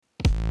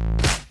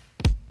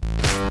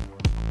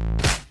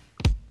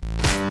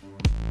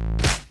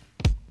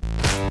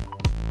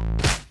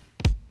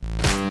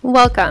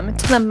Welcome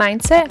to the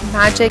Mindset,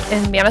 Magic,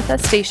 and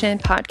Manifestation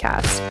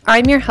podcast.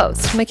 I'm your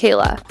host,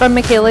 Michaela, from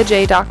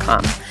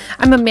MichaelaJ.com.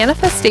 I'm a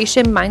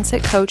manifestation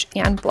mindset coach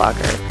and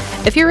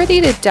blogger. If you're ready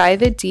to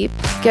dive in deep,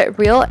 get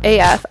real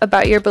AF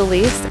about your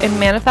beliefs, and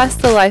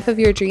manifest the life of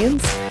your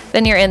dreams,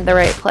 then you're in the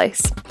right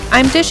place.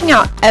 I'm dishing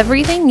out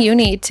everything you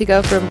need to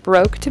go from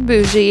broke to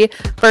bougie,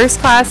 first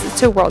class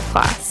to world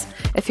class.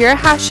 If your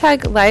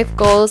 #life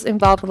goals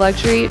involve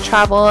luxury,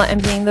 travel,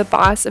 and being the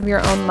boss of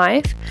your own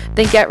life,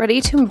 then get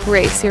ready to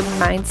embrace your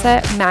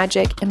mindset,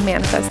 magic, and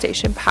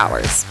manifestation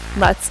powers.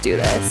 Let's do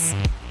this.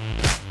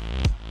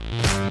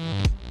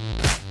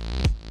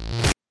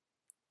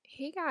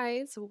 Hey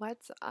guys,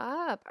 what's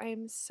up?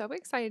 I'm so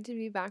excited to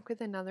be back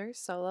with another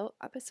solo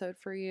episode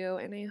for you,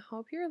 and I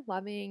hope you're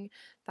loving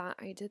that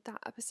I did that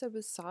episode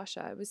with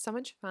Sasha. It was so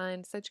much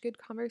fun, such good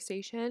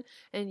conversation,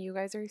 and you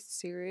guys are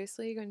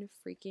seriously going to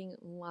freaking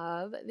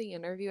love the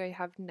interview I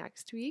have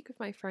next week with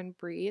my friend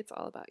Bree. It's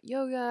all about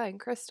yoga and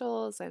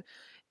crystals, and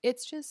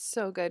it's just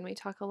so good. We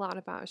talk a lot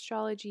about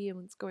astrology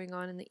and what's going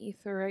on in the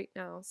ether right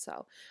now,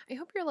 so I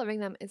hope you're loving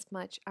them as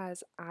much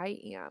as I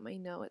am. I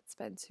know it's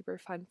been super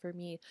fun for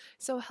me.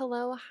 So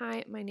hello,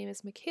 hi, my name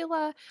is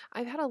Michaela.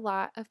 I've had a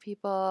lot of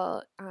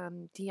people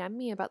DM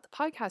me about the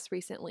podcast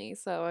recently,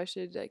 so I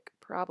should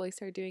probably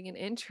start doing an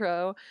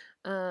intro.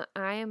 I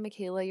am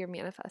Michaela, your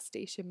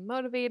manifestation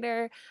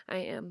motivator. I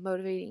am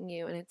motivating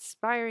you and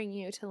inspiring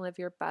you to live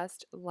your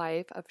best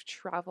life of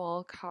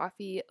travel,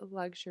 coffee,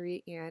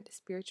 luxury, and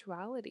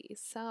spirituality.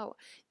 So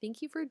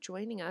thank you for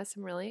joining us.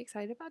 I'm really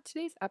excited about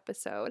today's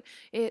episode.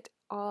 It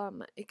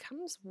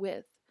comes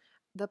with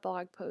the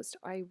blog post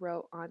I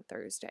wrote on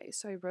Thursday.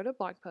 So I wrote a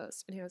blog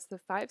post and it was the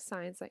 5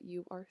 signs that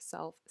you are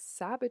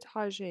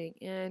self-sabotaging.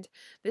 And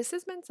this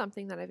has been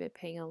something that I've been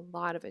paying a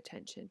lot of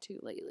attention to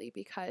lately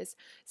because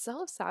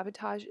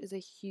self-sabotage is a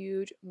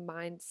huge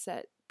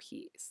mindset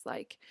piece.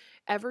 Like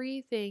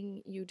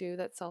everything you do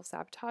that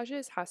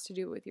self-sabotages has to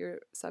do with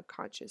your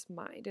subconscious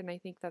mind. And I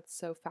think that's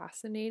so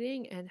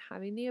fascinating. And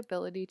having the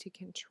ability to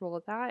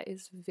control that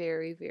is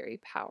very,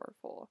 very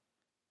powerful.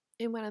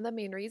 And one of the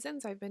main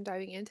reasons I've been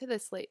diving into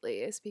this lately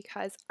is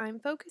because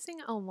I'm focusing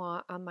a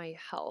lot on my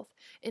health.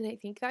 And I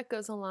think that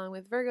goes along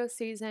with Virgo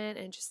season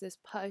and just this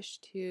push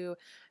to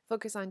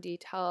focus on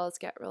details,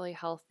 get really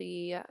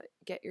healthy,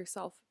 get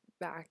yourself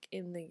back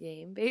in the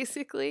game,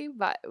 basically.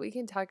 But we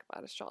can talk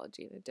about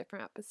astrology in a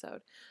different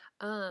episode.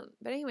 But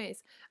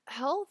anyways,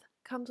 health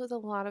comes with a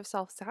lot of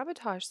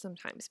self-sabotage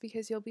sometimes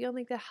because you'll be on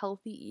like the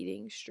healthy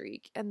eating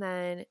streak and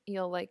then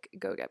you'll like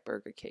go get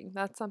Burger King.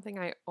 That's something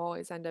I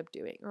always end up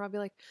doing. Or I'll be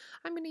like,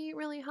 I'm gonna eat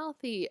really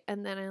healthy,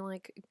 and then I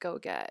like go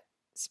get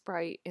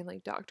Sprite and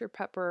like Dr.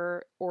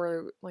 Pepper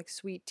or like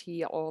sweet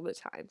tea all the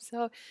time.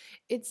 So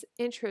it's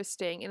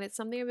interesting and it's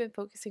something I've been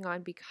focusing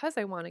on because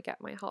I want to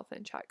get my health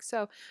in check.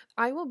 So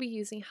I will be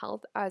using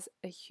health as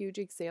a huge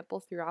example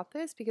throughout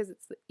this because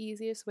it's the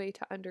easiest way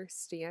to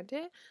understand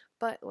it.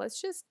 But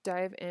let's just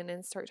dive in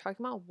and start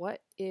talking about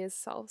what is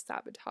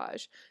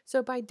self-sabotage.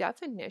 So by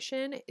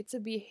definition, it's a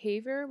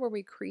behavior where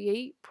we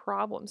create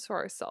problems for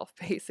ourselves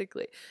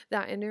basically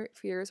that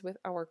interferes with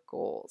our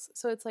goals.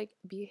 So it's like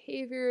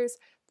behaviors,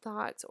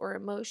 thoughts, or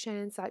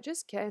emotions that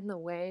just get in the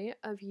way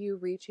of you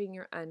reaching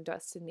your end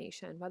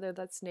destination, whether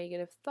that's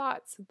negative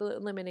thoughts,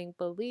 limiting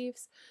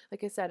beliefs,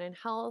 like I said, in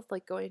health,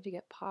 like going to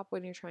get pop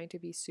when you're trying to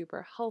be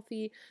super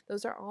healthy.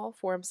 Those are all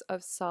forms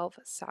of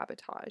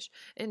self-sabotage.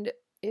 And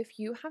if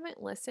you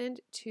haven't listened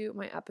to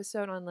my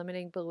episode on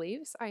limiting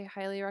beliefs, I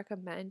highly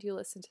recommend you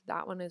listen to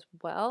that one as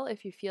well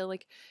if you feel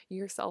like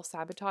you're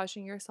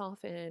self-sabotaging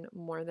yourself in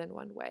more than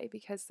one way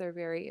because they're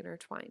very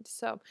intertwined.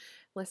 So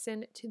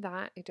listen to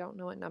that. I don't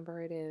know what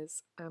number it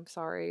is. I'm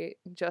sorry.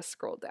 Just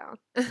scroll down.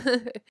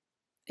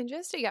 And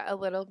just to get a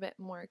little bit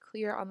more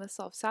clear on the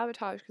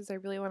self-sabotage, because I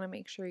really want to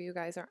make sure you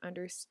guys are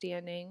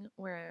understanding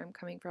where I'm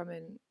coming from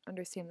and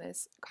understand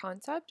this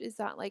concept, is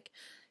that like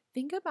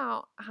think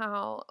about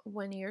how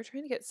when you're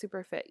trying to get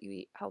super fit, you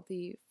eat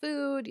healthy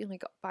food, you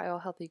like buy all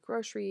healthy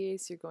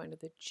groceries, you're going to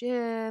the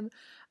gym,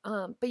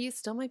 but you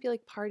still might be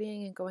like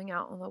partying and going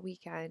out on the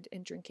weekend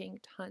and drinking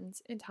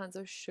tons and tons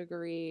of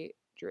sugary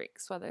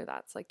drinks, whether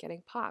that's like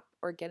getting pop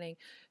or getting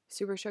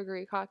super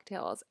sugary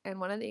cocktails. And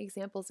one of the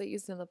examples I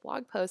used in the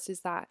blog post is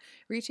that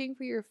reaching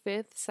for your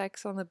 5th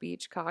Sex on the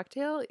Beach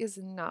cocktail is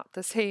not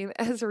the same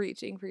as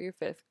reaching for your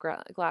 5th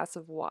glass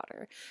of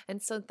water.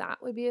 And so that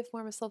would be a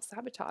form of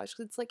self-sabotage.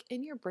 It's like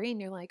in your brain,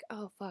 you're like,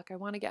 oh, fuck, I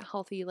want to get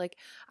healthy. Like,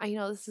 I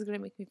know this is going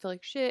to make me feel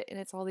like shit and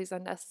it's all these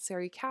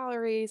unnecessary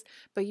calories,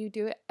 but you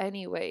do it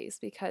anyways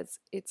because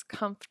it's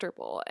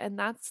comfortable. And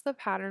that's the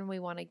pattern we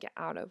want to get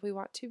out of. We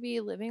want to be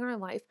living our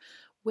life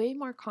way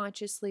more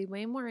consciously,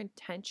 way more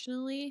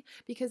intentionally,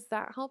 because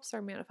that helps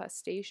our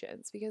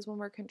manifestations. Because when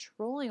we're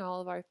controlling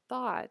all of our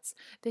thoughts,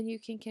 then you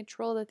can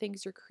control the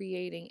things you're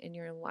creating in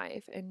your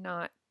life and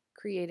not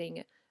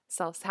creating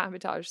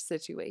self-sabotage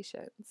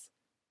situations.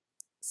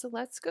 So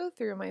let's go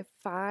through my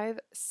 5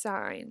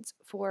 signs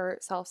for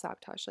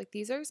self-sabotage. Like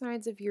these are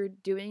signs if you're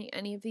doing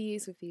any of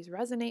these, if these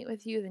resonate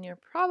with you, then you're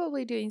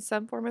probably doing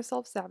some form of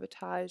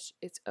self-sabotage.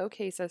 It's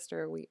okay,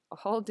 sister. We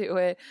all do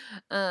it.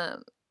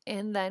 Um,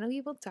 and then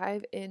we will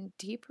dive in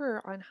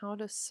deeper on how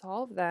to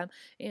solve them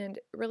and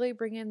really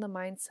bring in the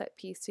mindset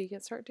piece so you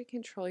can start to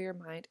control your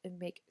mind and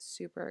make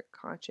super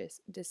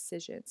conscious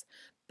decisions.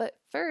 But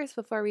first,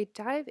 before we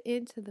dive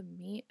into the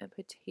meat and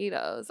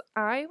potatoes,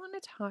 I want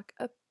to talk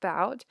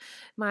about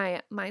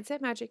my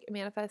Mindset Magic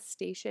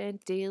Manifestation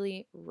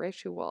Daily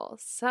Ritual.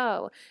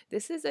 So,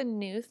 this is a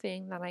new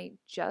thing that I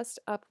just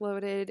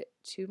uploaded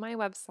to my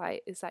website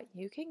is that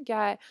you can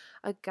get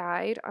a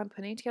guide on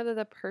putting together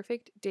the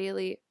perfect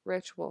daily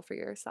ritual for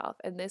yourself.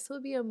 And this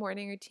will be a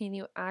morning routine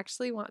you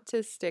actually want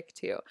to stick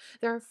to.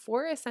 There are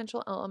 4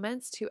 essential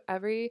elements to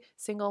every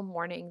single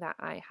morning that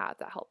I have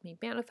that help me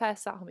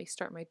manifest, that help me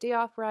start my day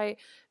off right,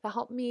 that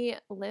help me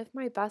live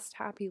my best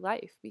happy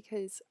life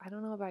because I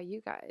don't know about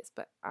you guys,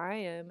 but I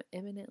am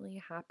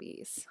eminently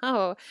happy.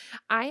 So,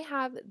 I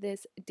have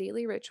this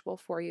daily ritual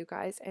for you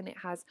guys, and it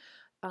has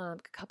a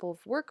couple of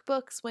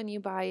workbooks when you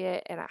buy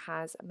it, and it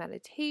has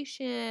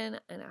meditation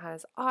and it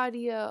has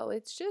audio.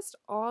 It's just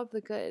all of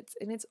the goods,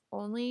 and it's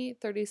only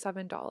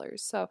 $37.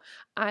 So,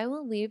 I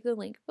will leave the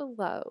link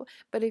below.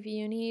 But if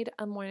you need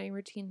a morning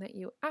routine that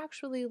you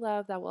actually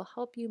love that will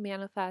help you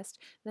manifest,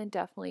 then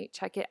definitely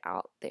check it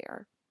out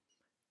there.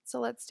 So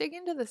let's dig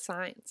into the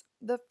signs.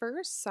 The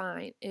first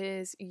sign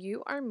is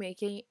you are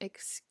making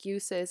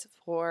excuses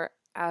for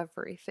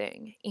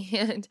everything.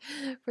 And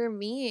for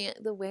me,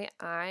 the way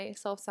I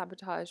self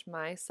sabotage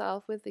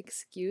myself with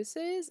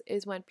excuses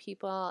is when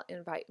people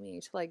invite me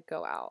to like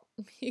go out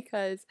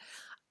because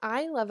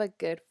I love a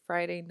good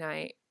Friday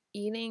night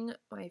eating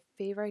my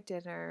favorite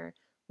dinner,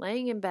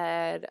 laying in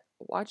bed,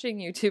 watching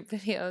YouTube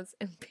videos,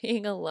 and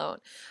being alone.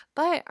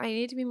 But I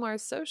need to be more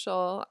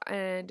social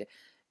and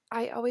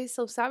I always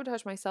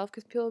self-sabotage myself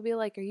because people will be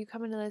like, "Are you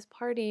coming to this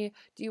party?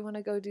 Do you want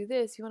to go do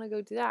this? You want to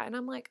go do that?" And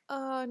I'm like,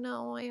 "Oh,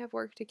 no, I have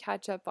work to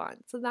catch up on."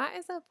 So that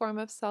is a form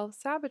of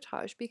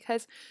self-sabotage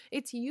because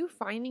it's you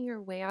finding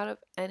your way out of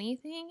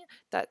anything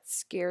that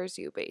scares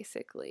you,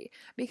 basically,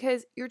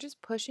 because you're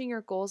just pushing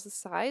your goals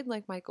aside,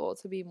 like my goal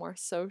to be more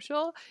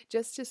social,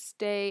 just to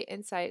stay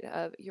inside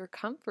of your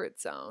comfort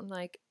zone,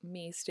 like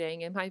me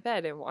staying in my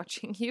bed and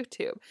watching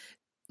YouTube.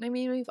 I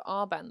mean, we've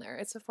all been there.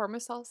 It's a form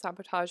of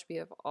self-sabotage we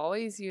have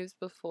always used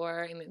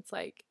before. And it's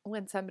like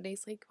when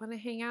somebody's like, want to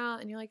hang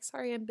out? And you're like,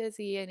 sorry, I'm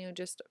busy. And you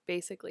just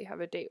basically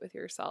have a date with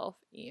yourself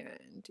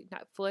and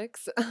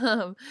Netflix.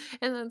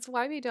 And that's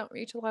why we don't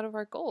reach a lot of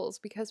our goals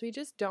because we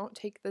just don't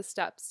take the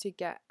steps to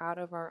get out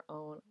of our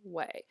own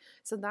way.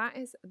 So that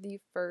is the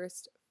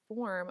first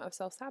form of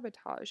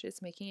self-sabotage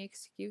is making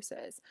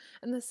excuses.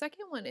 And the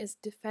second one is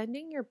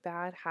defending your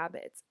bad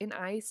habits. And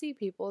I see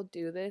people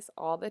do this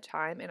all the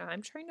time, and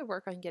I'm trying to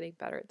work on getting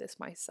better at this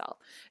myself.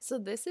 So,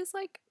 this is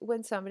like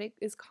when somebody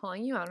is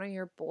calling you out on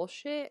your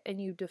bullshit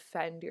and you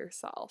defend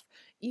yourself,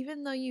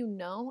 even though you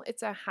know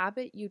it's a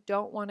habit you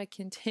don't want to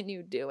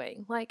continue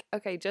doing. Like,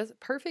 okay, just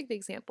perfect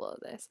example of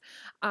this.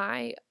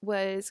 I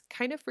was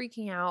kind of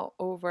freaking out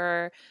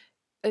over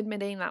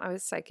admitting that I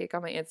was psychic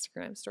on my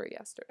Instagram story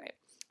yesterday.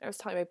 I was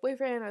telling my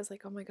boyfriend, I was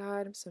like, oh my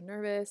God, I'm so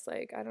nervous.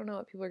 Like, I don't know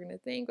what people are going to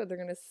think, what they're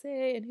going to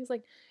say. And he's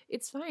like,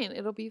 it's fine.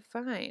 It'll be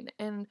fine.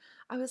 And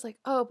I was like,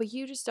 oh, but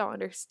you just don't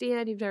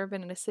understand. You've never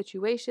been in a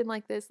situation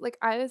like this. Like,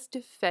 I was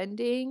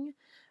defending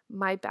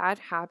my bad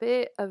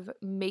habit of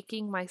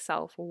making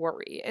myself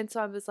worry. And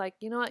so I was like,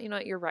 you know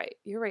what, you're right.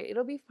 You're right.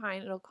 It'll be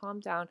fine. It'll calm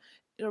down.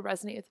 It'll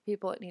resonate with the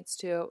people it needs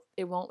to.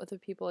 It won't with the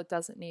people it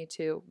doesn't need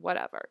to,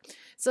 whatever.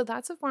 So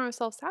that's a form of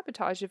self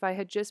sabotage. If I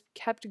had just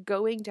kept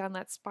going down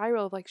that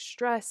spiral of like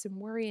stress and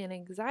worry and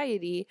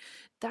anxiety,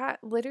 that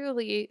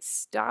literally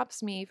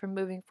stops me from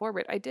moving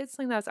forward. I did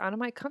something that was out of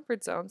my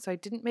comfort zone, so I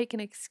didn't make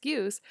an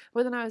excuse,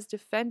 but then I was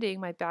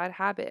defending my bad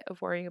habit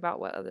of worrying about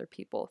what other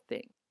people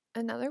think.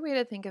 Another way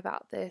to think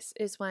about this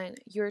is when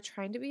you're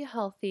trying to be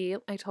healthy.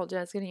 I told you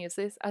I was going to use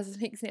this as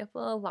an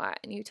example a lot.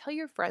 And you tell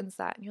your friends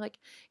that, and you're like,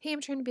 hey, I'm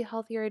trying to be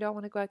healthier. I don't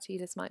want to go out to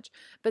eat as much.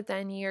 But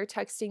then you're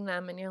texting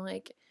them and you're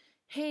like,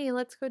 hey,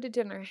 let's go to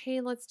dinner. Hey,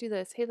 let's do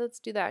this. Hey, let's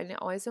do that. And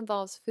it always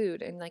involves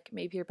food. And like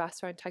maybe your best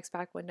friend texts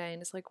back one day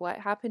and it's like, what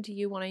happened to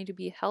you wanting to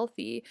be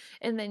healthy?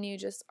 And then you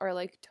just are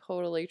like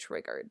totally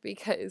triggered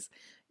because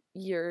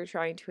you're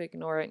trying to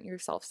ignore it and you're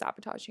self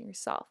sabotaging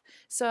yourself.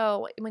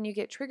 So, when you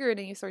get triggered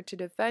and you start to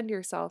defend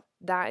yourself,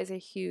 that is a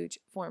huge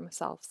form of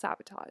self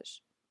sabotage.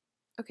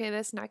 Okay,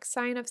 this next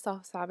sign of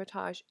self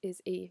sabotage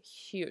is a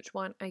huge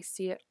one. I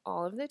see it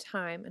all of the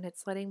time, and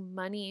it's letting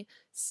money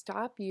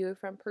stop you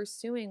from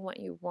pursuing what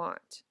you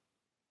want.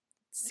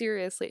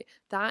 Seriously,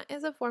 that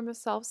is a form of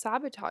self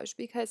sabotage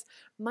because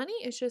money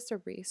is just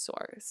a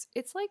resource.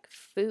 It's like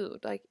food.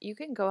 Like you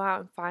can go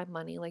out and find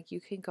money, like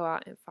you can go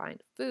out and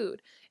find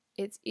food.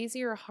 It's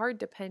easy or hard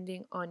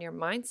depending on your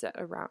mindset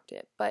around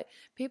it. But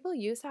people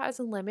use that as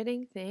a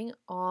limiting thing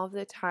all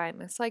the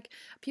time. It's like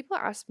people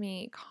ask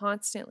me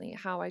constantly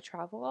how I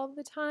travel all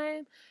the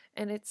time.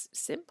 And it's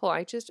simple.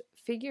 I just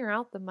figure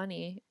out the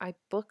money, I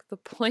book the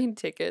plane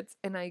tickets,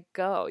 and I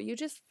go. You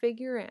just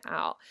figure it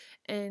out.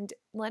 And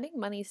letting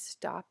money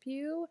stop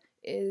you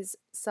is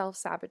self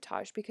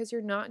sabotage because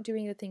you're not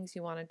doing the things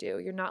you want to do.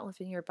 You're not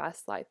living your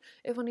best life.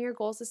 If one of your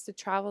goals is to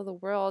travel the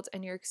world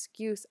and your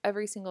excuse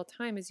every single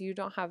time is you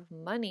don't have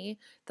money,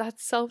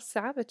 that's self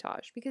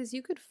sabotage because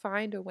you could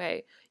find a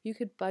way. You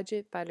could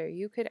budget better.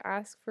 You could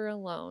ask for a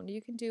loan.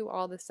 You can do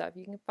all this stuff.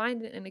 You can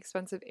find an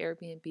inexpensive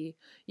Airbnb.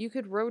 You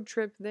could road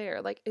trip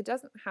there. Like, it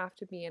doesn't have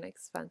to be an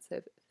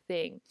expensive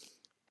thing.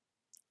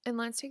 And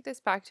let's take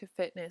this back to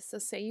fitness. So,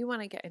 say you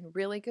want to get in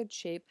really good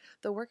shape,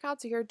 the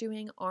workouts you're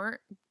doing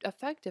aren't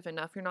effective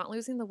enough. You're not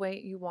losing the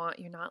weight you want,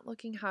 you're not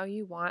looking how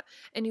you want,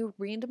 and you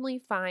randomly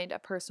find a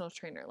personal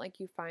trainer. Like,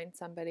 you find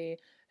somebody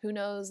who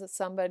knows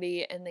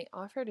somebody and they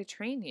offer to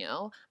train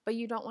you, but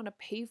you don't want to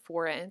pay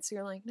for it. And so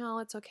you're like, no,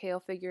 it's okay, I'll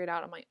figure it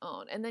out on my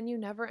own. And then you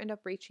never end up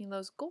reaching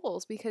those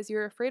goals because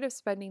you're afraid of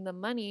spending the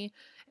money,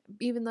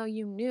 even though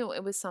you knew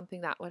it was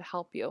something that would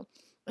help you.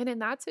 And in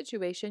that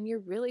situation, you're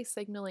really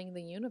signaling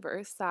the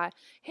universe that,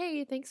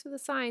 hey, thanks for the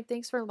sign.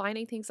 Thanks for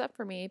lining things up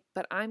for me,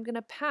 but I'm going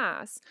to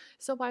pass.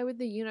 So, why would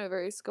the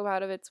universe go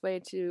out of its way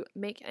to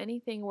make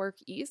anything work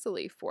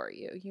easily for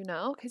you?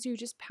 Because you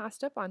just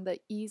passed up on the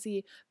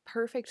easy,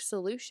 perfect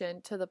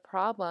solution to the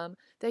problem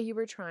that you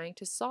were trying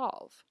to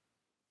solve.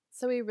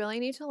 So we really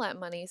need to let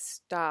money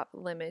stop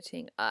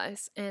limiting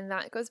us. And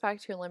that goes back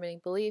to your limiting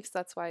beliefs.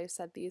 That's why I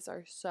said these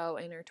are so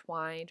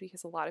intertwined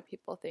because a lot of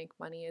people think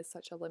money is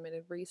such a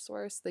limited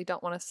resource. They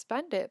don't want to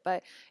spend it,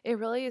 but it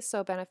really is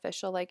so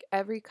beneficial. Like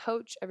every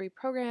coach, every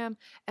program,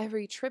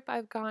 every trip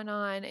I've gone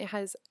on, it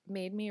has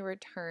made me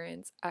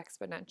returns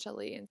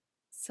exponentially. And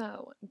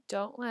so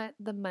don't let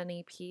the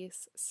money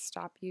piece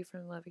stop you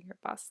from living your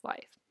best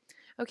life.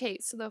 Okay,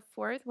 so the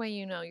fourth way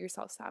you know you're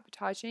self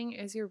sabotaging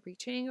is you're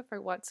reaching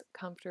for what's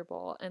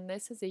comfortable. And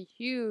this is a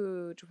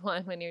huge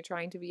one when you're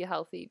trying to be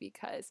healthy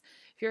because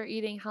if you're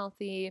eating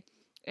healthy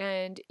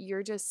and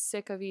you're just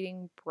sick of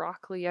eating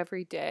broccoli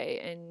every day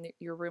and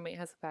your roommate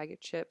has a bag of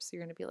chips,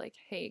 you're going to be like,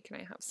 hey, can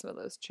I have some of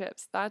those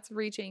chips? That's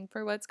reaching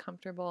for what's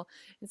comfortable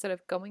instead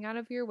of going out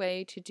of your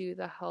way to do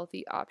the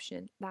healthy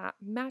option that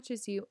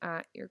matches you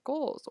at your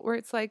goals. Or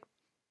it's like,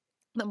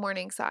 the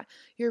morning side,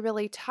 you're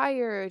really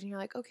tired and you're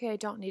like, okay, I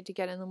don't need to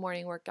get in the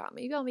morning workout.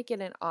 Maybe I'll make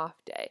it an off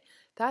day.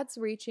 That's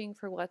reaching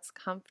for what's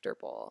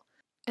comfortable.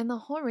 And the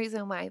whole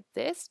reason why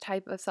this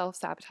type of self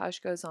sabotage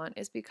goes on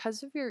is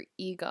because of your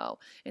ego.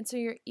 And so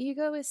your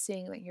ego is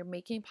saying that you're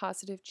making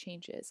positive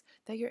changes,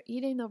 that you're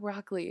eating the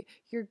broccoli,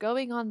 you're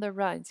going on the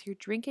runs, you're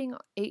drinking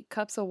 8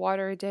 cups of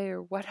water a day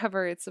or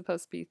whatever it's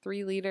supposed to be,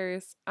 3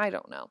 liters. I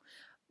don't know.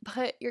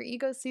 But your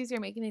ego sees you're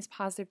making these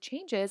positive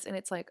changes and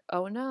it's like,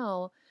 oh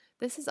no,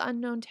 this is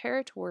unknown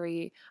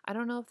territory. I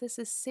don't know if this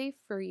is safe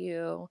for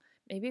you.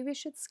 Maybe we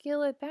should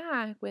scale it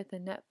back with a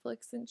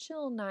Netflix and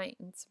chill night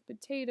and some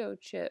potato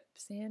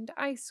chips and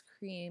ice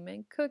cream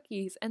and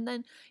cookies. And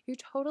then you're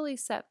totally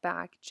set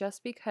back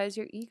just because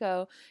your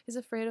ego is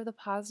afraid of the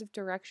positive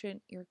direction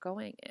you're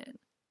going in.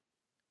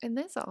 And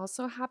this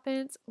also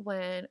happens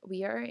when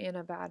we are in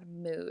a bad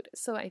mood.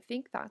 So I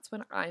think that's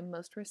when I'm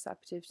most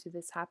receptive to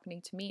this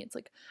happening to me. It's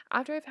like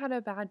after I've had a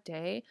bad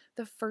day,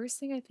 the first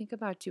thing I think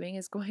about doing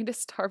is going to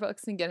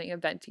Starbucks and getting a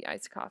venti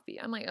iced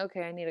coffee. I'm like,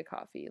 okay, I need a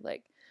coffee.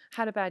 Like,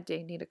 had a bad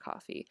day, need a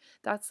coffee.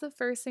 That's the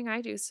first thing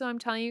I do. So I'm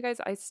telling you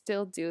guys, I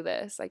still do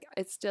this. Like,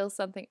 it's still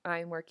something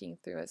I'm working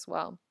through as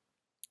well.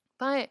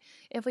 But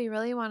if we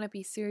really want to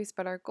be serious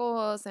about our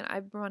goals and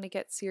I want to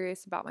get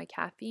serious about my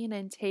caffeine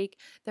intake,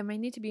 then we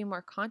need to be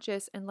more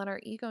conscious and let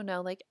our ego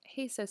know, like,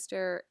 hey,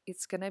 sister,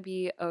 it's going to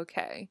be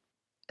okay.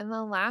 And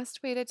the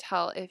last way to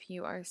tell if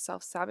you are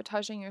self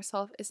sabotaging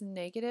yourself is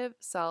negative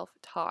self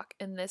talk.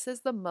 And this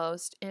is the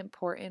most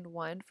important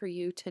one for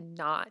you to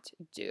not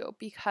do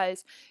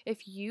because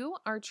if you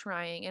are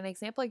trying, an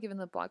example I give in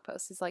the blog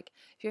post is like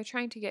if you're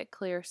trying to get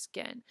clear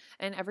skin,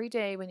 and every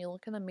day when you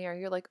look in the mirror,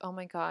 you're like, oh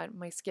my God,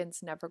 my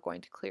skin's never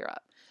going to clear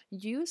up.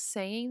 You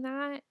saying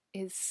that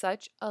is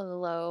such a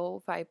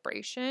low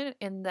vibration.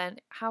 And then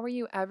how are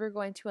you ever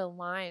going to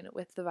align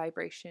with the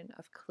vibration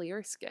of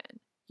clear skin?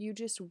 You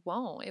just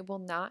won't. It will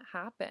not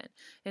happen.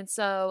 And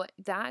so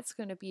that's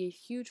going to be a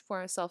huge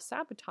form of self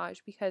sabotage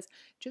because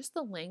just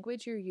the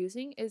language you're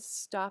using is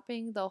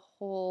stopping the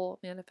whole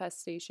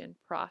manifestation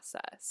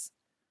process.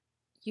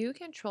 You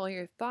control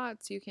your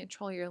thoughts, you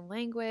control your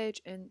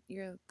language, and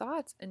your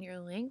thoughts and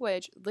your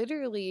language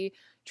literally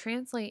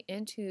translate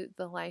into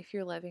the life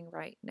you're living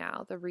right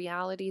now, the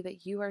reality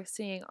that you are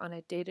seeing on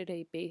a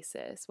day-to-day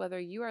basis.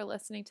 Whether you are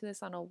listening to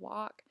this on a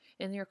walk,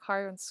 in your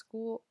car in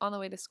school, on the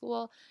way to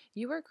school,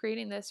 you are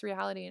creating this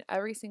reality in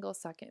every single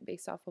second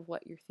based off of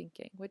what you're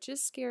thinking, which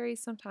is scary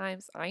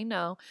sometimes, I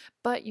know,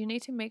 but you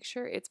need to make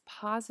sure it's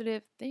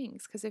positive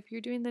things because if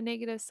you're doing the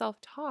negative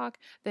self-talk,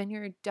 then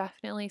you're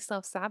definitely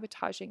self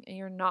sabotaging and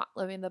you're not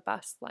living the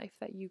best life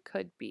that you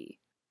could be.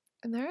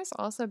 And there has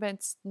also been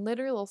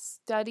literal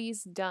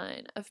studies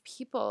done of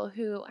people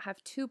who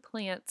have two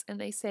plants and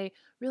they say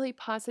really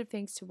positive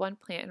things to one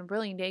plant and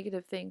really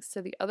negative things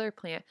to the other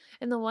plant.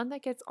 And the one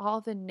that gets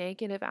all the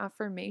negative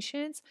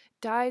affirmations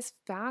dies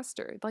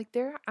faster. Like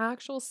there are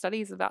actual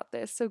studies about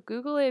this. So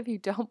Google it if you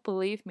don't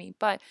believe me.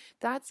 But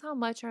that's how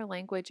much our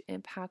language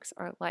impacts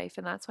our life.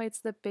 And that's why it's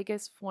the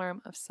biggest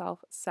form of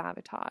self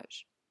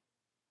sabotage.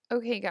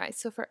 Okay, guys,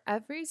 so for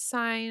every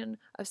sign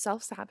of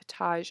self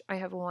sabotage, I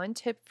have one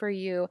tip for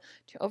you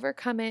to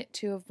overcome it,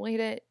 to avoid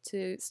it,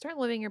 to start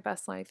living your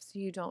best life so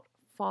you don't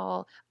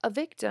fall a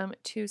victim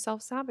to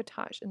self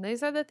sabotage. And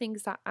these are the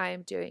things that I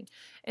am doing.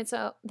 And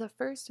so, the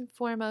first and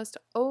foremost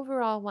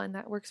overall one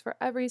that works for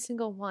every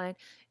single one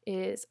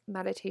is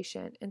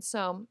meditation. And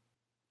so,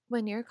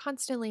 when you're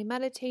constantly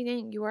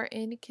meditating, you are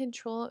in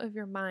control of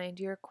your mind.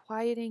 You're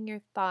quieting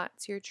your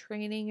thoughts. You're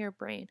training your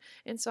brain.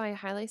 And so I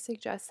highly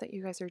suggest that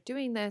you guys are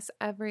doing this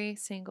every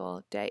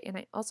single day. And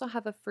I also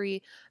have a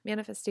free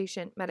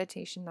manifestation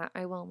meditation that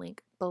I will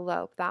link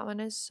below. That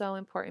one is so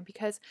important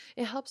because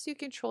it helps you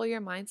control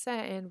your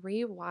mindset and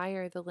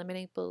rewire the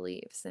limiting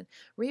beliefs and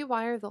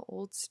rewire the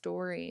old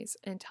stories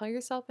and tell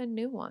yourself a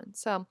new one.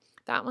 So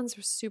that one's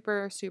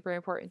super, super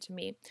important to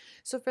me.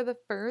 So for the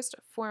first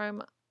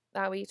form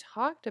that we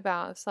talked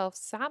about, self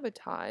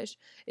sabotage,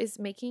 is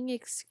making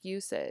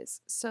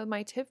excuses. So,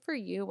 my tip for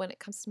you when it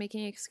comes to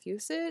making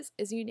excuses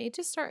is you need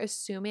to start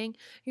assuming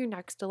your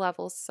next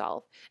level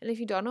self. And if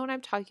you don't know what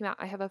I'm talking about,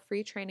 I have a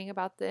free training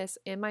about this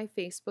in my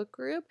Facebook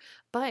group,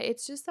 but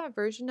it's just that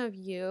version of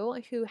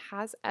you who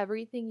has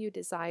everything you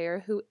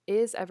desire, who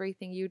is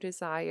everything you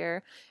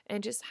desire,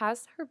 and just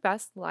has her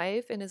best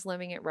life and is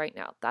living it right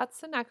now. That's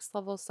the next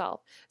level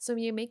self. So,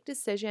 when you make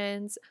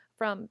decisions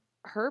from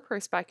her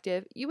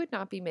perspective, you would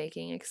not be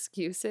making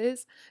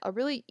excuses. A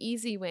really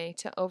easy way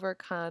to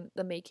overcome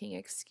the making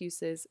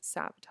excuses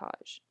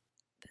sabotage.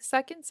 The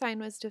second sign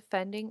was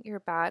defending your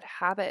bad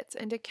habits.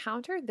 And to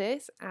counter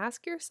this,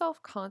 ask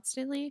yourself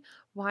constantly,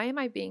 why am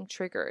I being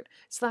triggered?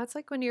 So that's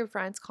like when your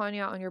friends calling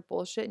you out on your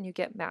bullshit and you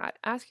get mad.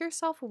 Ask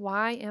yourself,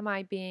 why am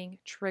I being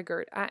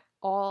triggered at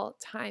all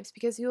times?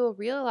 Because you will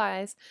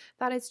realize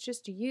that it's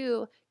just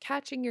you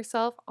catching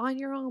yourself on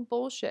your own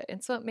bullshit.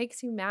 And so it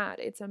makes you mad.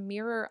 It's a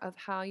mirror of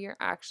how you're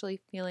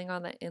actually feeling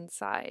on the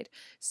inside.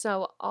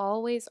 So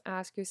always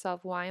ask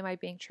yourself, why am I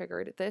being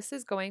triggered? This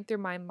is going through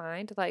my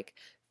mind like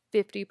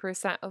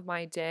 50% of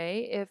my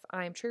day if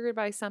I'm triggered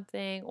by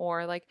something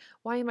or like,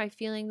 why am I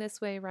feeling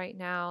this way right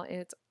now? And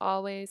it's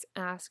always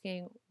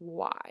asking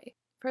why.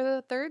 For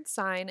the third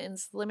sign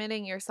is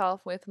limiting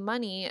yourself with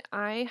money,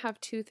 I have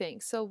two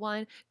things. So,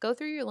 one, go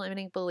through your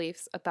limiting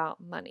beliefs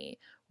about money.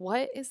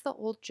 What is the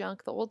old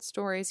junk, the old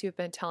stories you've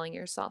been telling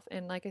yourself?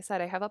 And like I said,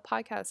 I have a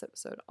podcast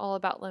episode all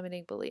about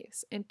limiting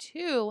beliefs. And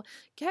two,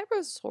 get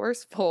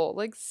resourceful.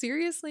 Like,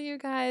 seriously, you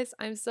guys,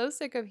 I'm so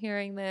sick of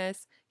hearing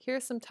this.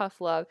 Here's some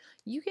tough love.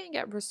 You can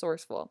get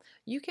resourceful.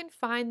 You can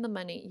find the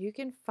money. You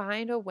can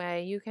find a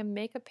way. You can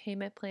make a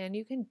payment plan.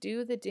 You can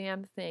do the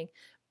damn thing.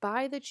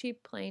 Buy the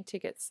cheap plane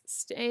tickets.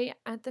 Stay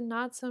at the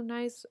not so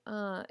nice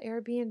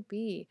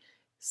Airbnb.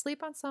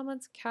 Sleep on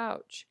someone's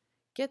couch.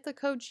 Get the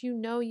coach you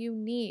know you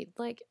need.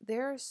 Like,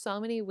 there are so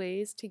many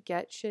ways to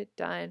get shit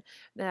done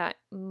that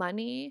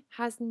money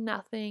has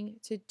nothing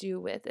to do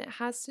with. It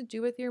has to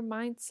do with your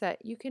mindset.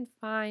 You can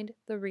find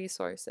the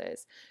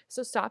resources.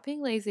 So stop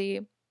being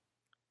lazy.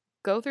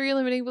 Go through your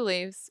limiting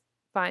beliefs,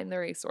 find the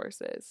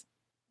resources.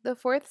 The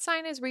fourth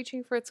sign is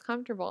reaching for what's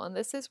comfortable, and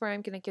this is where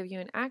I'm going to give you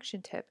an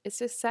action tip, is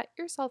to set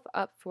yourself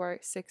up for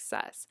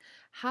success.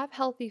 Have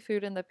healthy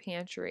food in the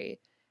pantry.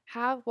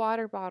 Have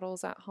water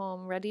bottles at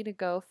home ready to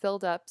go,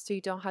 filled up so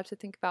you don't have to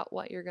think about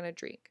what you're going to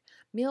drink.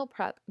 Meal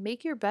prep.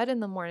 Make your bed in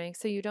the morning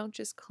so you don't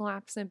just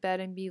collapse in bed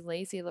and be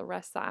lazy the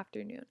rest of the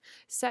afternoon.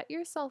 Set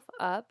yourself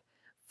up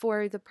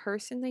for the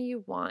person that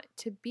you want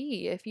to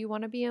be. If you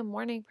want to be a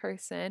morning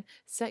person,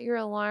 set your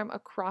alarm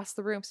across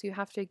the room so you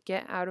have to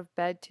get out of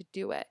bed to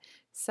do it.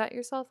 Set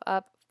yourself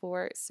up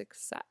for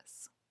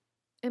success.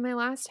 And my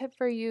last tip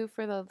for you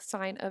for the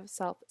sign of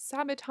self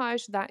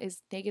sabotage, that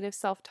is negative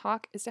self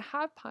talk, is to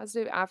have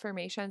positive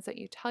affirmations that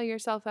you tell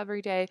yourself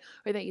every day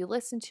or that you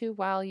listen to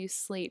while you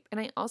sleep.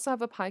 And I also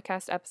have a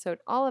podcast episode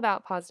all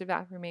about positive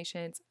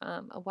affirmations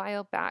a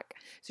while back.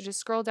 So just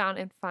scroll down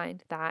and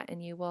find that,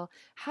 and you will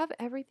have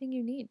everything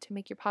you need to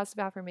make your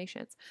positive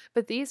affirmations.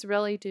 But these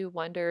really do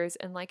wonders.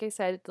 And like I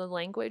said, the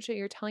language that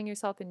you're telling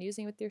yourself and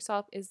using with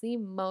yourself is the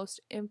most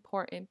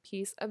important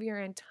piece of your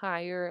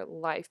entire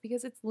life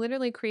because it's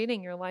literally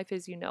creating your life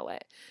as you know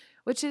it,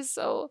 which is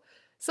so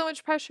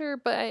much pressure,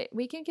 but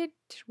we can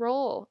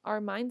control our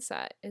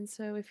mindset. And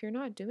so if you're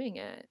not doing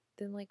it,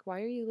 then like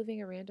why are you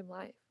living a random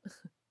life?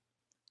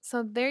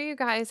 So there you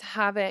guys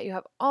have it. You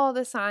have all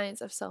the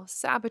signs of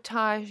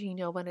self-sabotage. You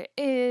know what it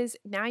is.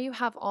 Now you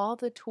have all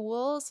the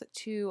tools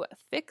to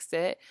fix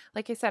it.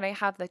 Like I said, I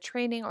have the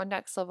training on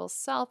next level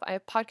self. I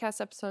have podcast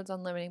episodes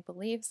on limiting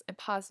beliefs and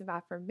positive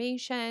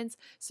affirmations.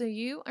 So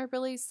you are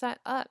really set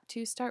up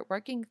to start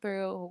working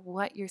through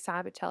what you're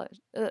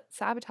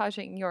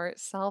sabotaging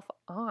yourself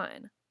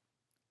on.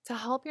 To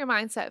help your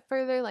mindset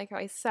further, like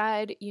I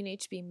said, you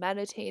need to be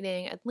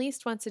meditating at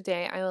least once a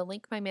day. I will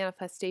link my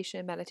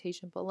manifestation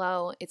meditation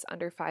below. It's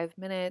under 5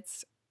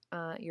 minutes.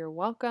 You're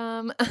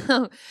welcome.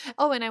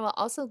 Oh, and I will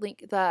also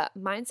link the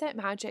Mindset,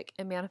 Magic,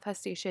 and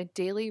Manifestation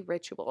daily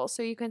ritual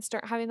so you can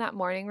start having that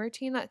morning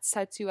routine that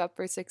sets you up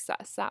for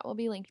success. That will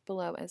be linked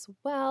below as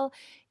well.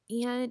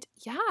 And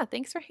yeah,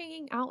 thanks for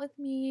hanging out with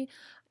me.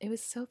 It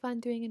was so fun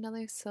doing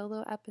another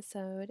solo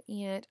episode,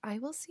 and I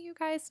will see you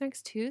guys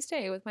next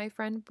Tuesday with my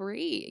friend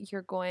Bree.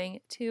 You're going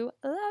to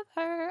love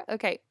her.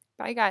 Okay,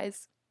 bye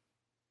guys.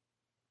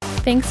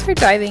 Thanks for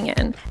diving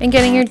in and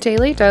getting your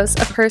daily dose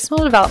of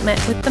personal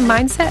development with the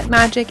Mindset,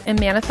 Magic, and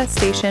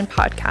Manifestation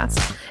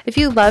podcast. If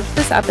you loved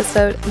this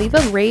episode, leave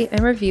a rate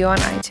and review on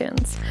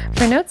iTunes.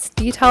 For notes,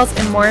 details,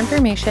 and more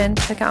information,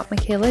 check out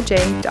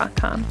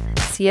michaelaj.com.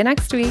 See you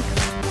next week.